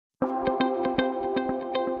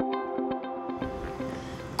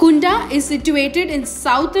Kundah is situated in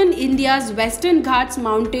southern India's western Ghats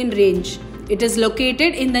mountain range. It is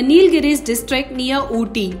located in the Nilgiris district near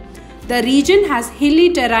Ooty. The region has hilly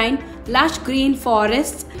terrain, lush green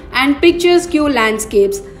forests, and picturesque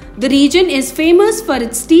landscapes. The region is famous for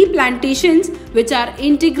its tea plantations, which are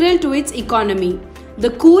integral to its economy. The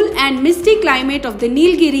cool and misty climate of the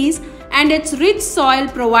Nilgiris and its rich soil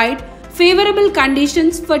provide favourable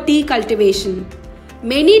conditions for tea cultivation.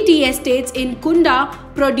 Many tea estates in Kundah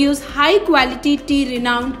produce high-quality tea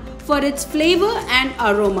renowned for its flavour and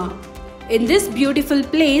aroma. In this beautiful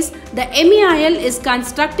place, the MEIL is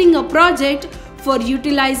constructing a project for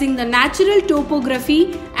utilising the natural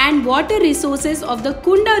topography and water resources of the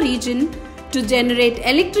Kundah region to generate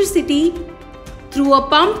electricity through a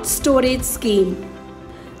pumped storage scheme.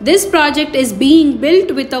 This project is being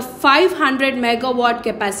built with a 500 megawatt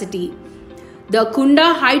capacity. The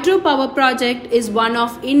Kundah Hydropower project is one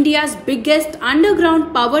of India's biggest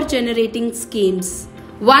underground power generating schemes.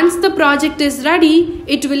 Once the project is ready,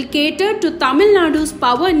 it will cater to Tamilnadu's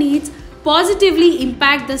power needs, positively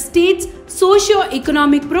impact the state's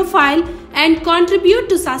socio-economic profile, and contribute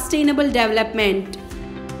to sustainable development.